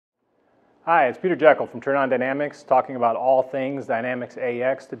Hi, it's Peter Jekyll from TurnOnDynamics talking about all things Dynamics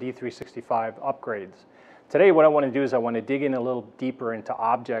AX to D365 upgrades. Today what I want to do is I want to dig in a little deeper into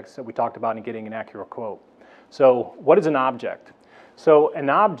objects that we talked about in getting an accurate quote. So what is an object? So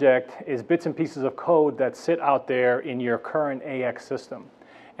an object is bits and pieces of code that sit out there in your current AX system.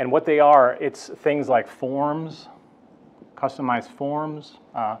 And what they are, it's things like forms, customized forms,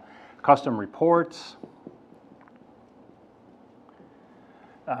 custom reports,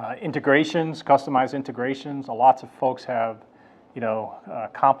 integrations, customized integrations. Lots of folks have,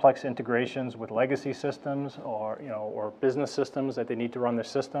 complex integrations with legacy systems or business systems that they need to run their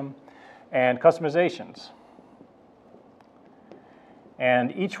system, and customizations.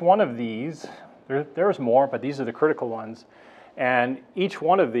 And each one of these, there's more, but these are the critical ones. And each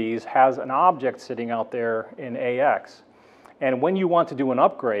one of these has an object sitting out there in AX. And when you want to do an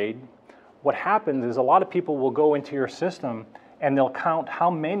upgrade, what happens is a lot of people will go into your system and they'll count how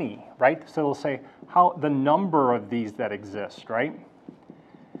many, right? So they'll say the number of these that exist, right?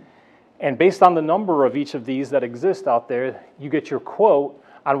 And based on the number of each of these that exist out there, you get your quote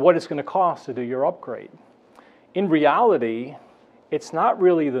on what it's going to cost to do your upgrade. In reality, it's not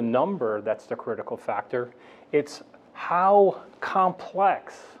really the number that's the critical factor. It's how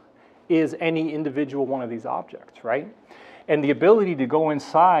complex is any individual one of these objects, right? And the ability to go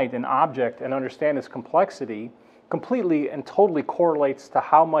inside an object and understand its complexity completely and totally correlates to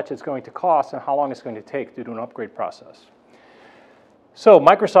how much it's going to cost and how long it's going to take to do an upgrade process. So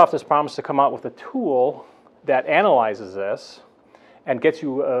Microsoft has promised to come out with a tool that analyzes this and gets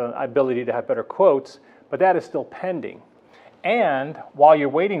you an ability to have better quotes, but that is still pending. And while you're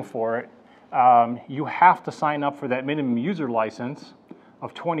waiting for it, you have to sign up for that minimum user license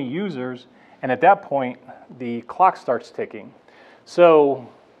of 20 users, and at that point, the clock starts ticking. So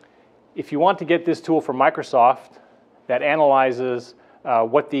if you want to get this tool from Microsoft that analyzes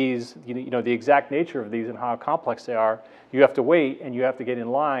what these, the exact nature of these and how complex they are, you have to wait and you have to get in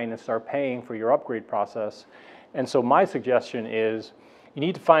line and start paying for your upgrade process. And so my suggestion is you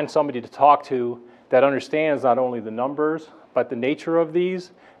need to find somebody to talk to that understands not only the numbers, but the nature of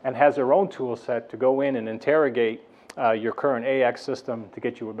these and has their own tool set to go in and interrogate your current AX system to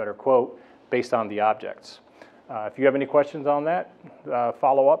get you a better quote based on the objects. If you have any questions on that,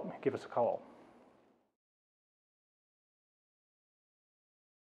 follow up, give us a call.